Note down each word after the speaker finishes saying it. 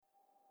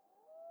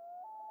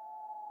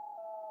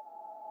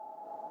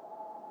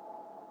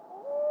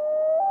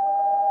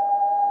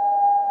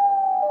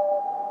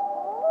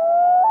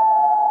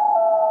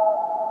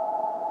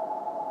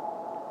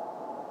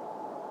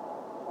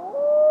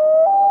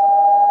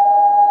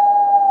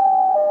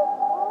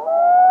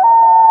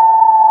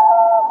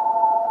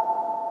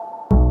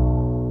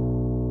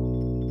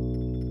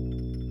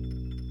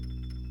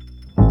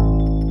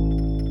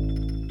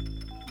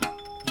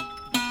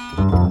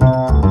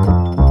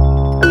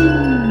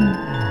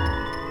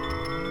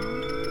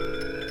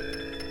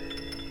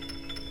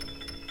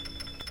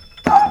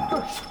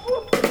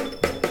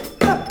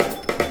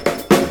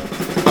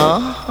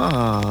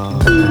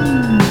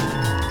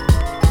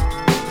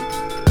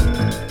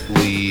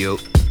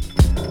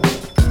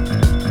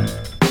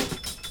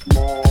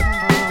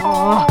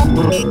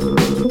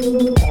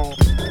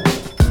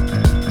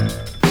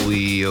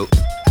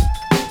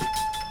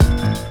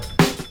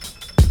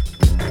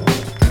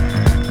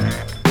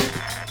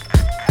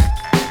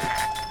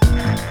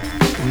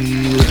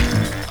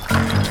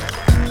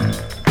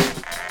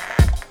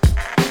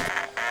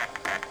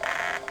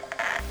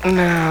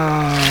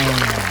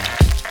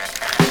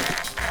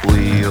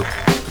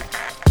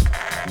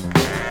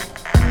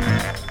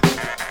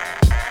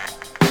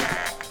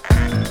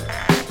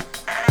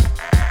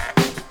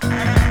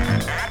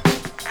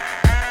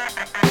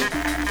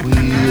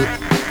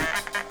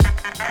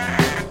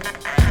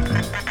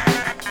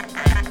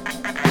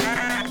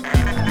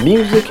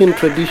Music in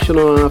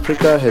traditional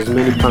Africa has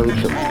many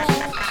functions.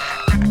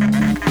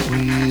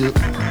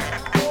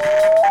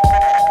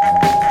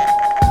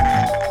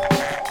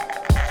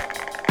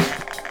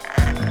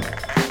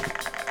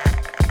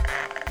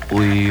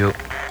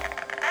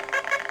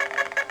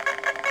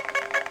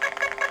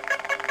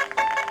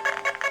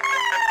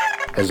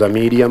 As a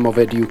medium of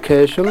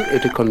education,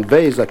 it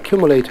conveys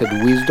accumulated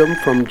wisdom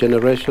from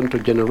generation to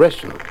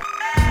generation.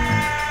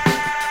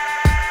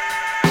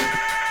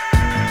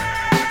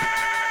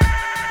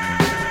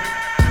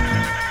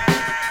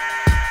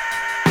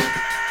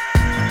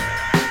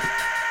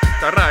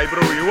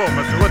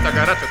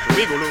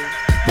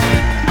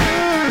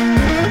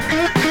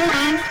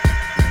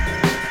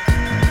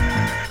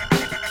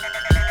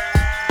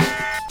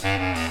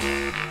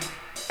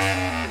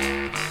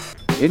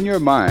 In your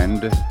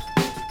mind,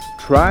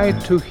 try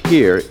to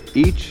hear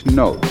each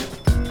note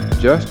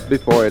just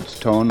before its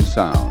tone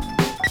sounds.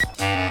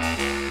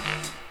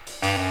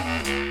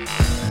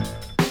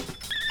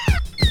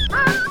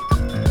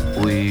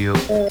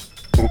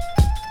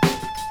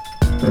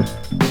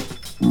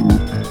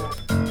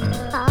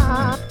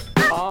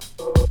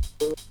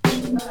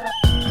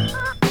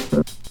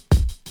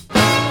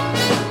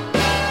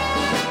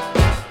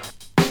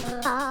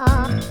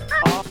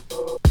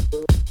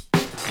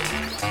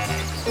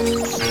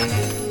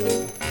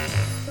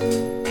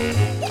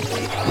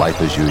 Life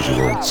as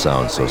usual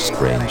sounds so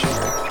strange.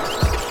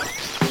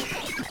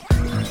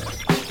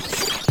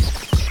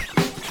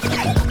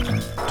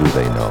 Do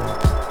they know?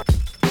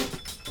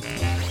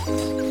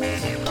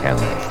 Can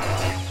they?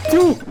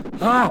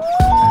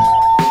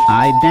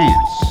 I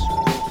dance.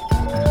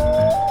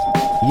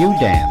 You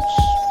dance.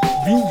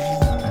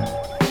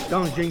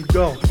 Quand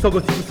j'engorge,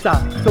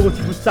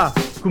 sogo-si-vous-ça,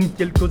 comme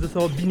quelque chose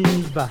sort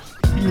binini-va,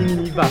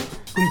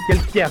 comme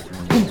quelle pierre,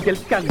 comme quel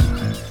calme.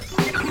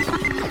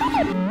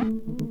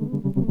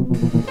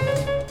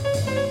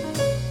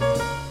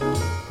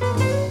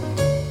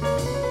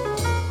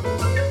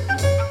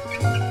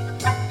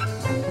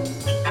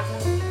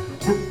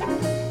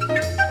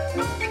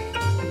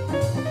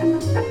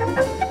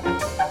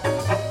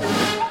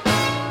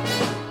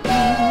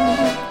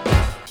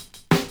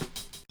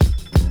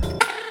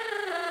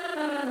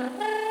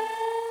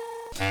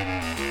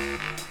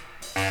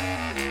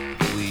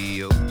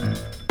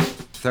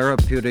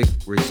 Therapeutic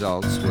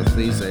results with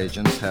these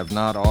agents have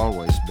not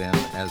always been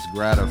as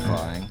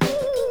gratifying.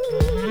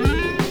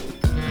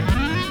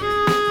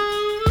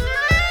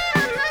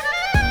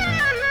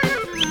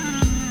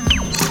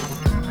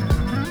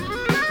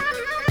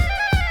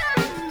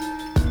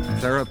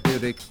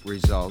 Therapeutic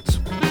results.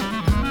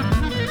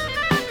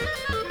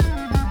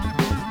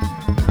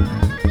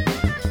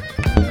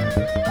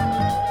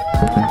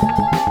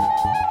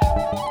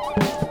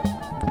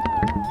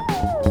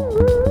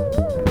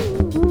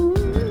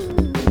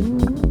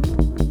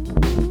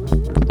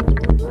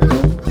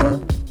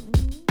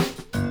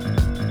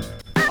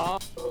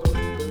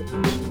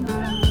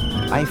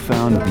 I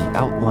found the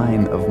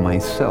outline of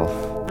myself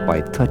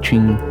by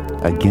touching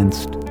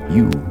against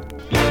you.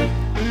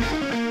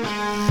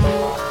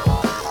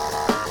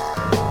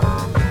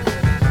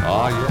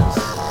 Ah, yes.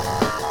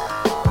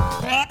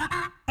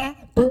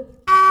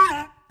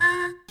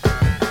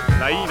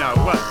 Laina,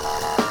 what?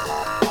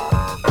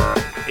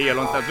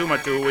 E.L.O tazuma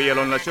tu,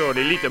 E.L.O lasciò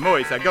l'elite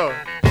moi sago.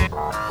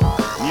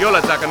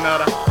 Niola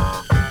zakanara.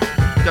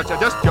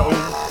 Just your own.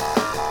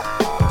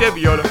 Te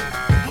viola.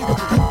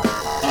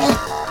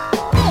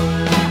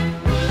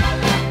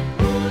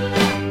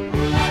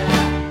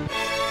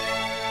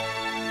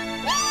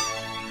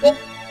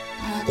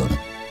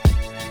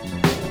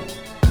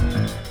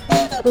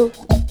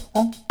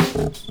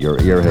 Your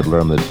ear had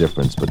learned the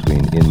difference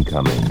between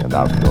incoming and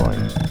outgoing.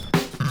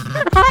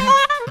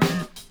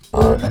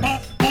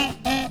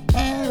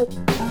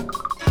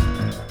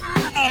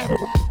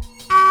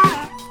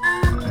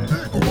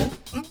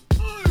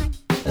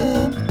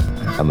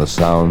 And the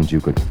sounds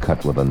you could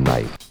cut with a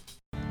knife.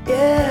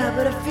 Yeah,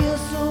 but it feels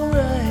so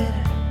right.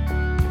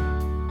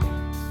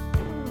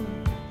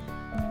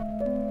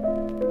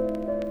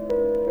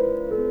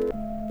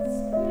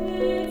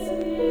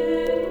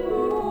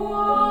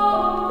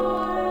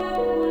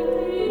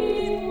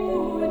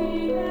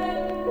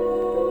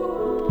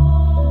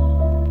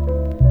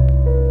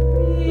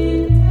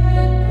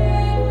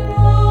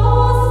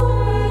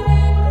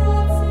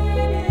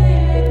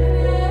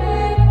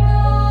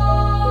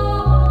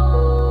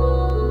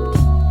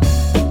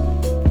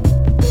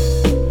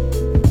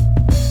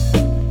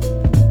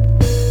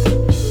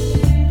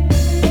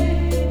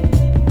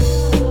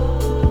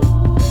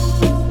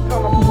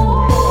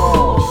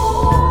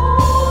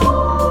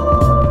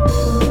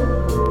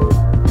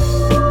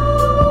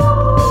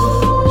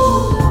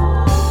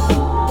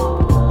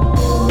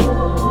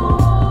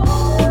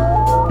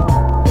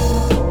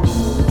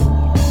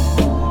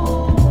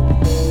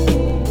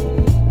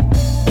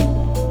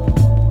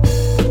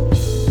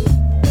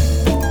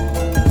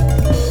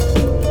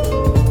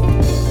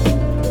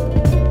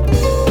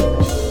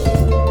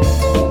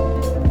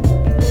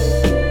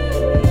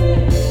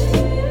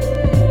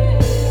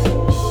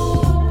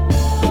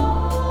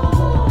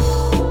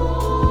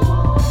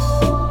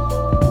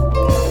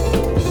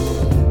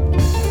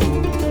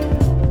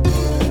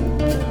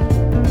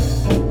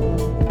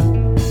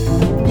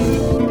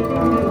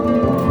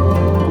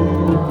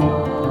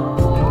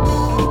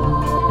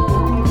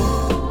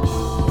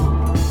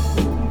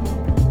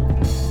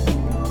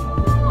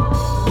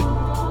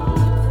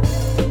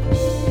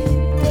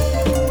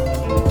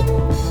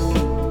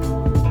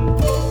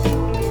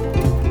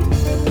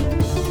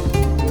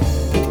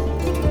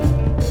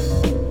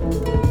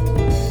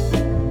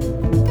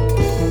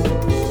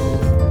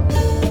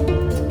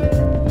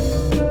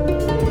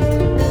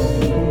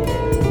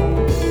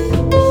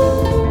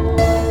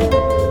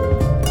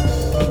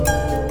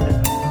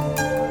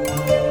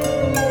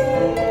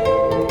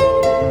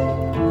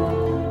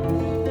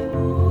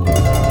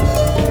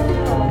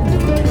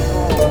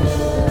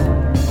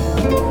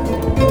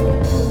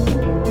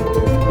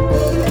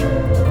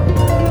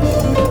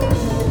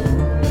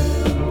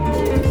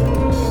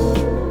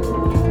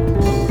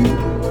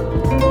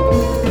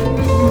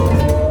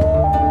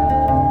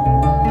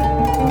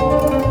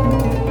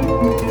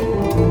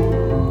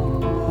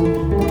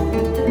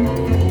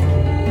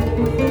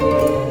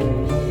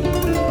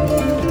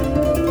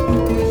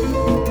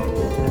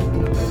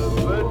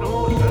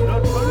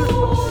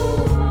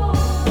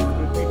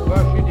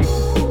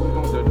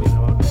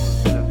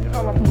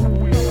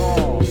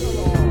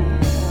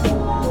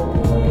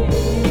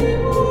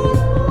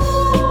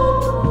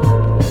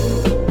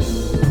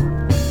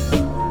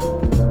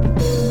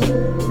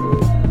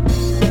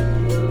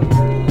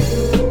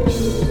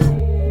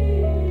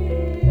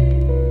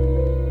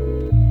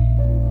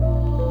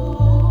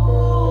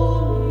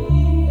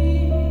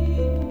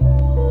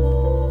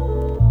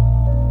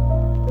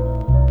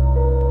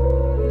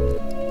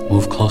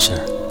 move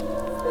closer.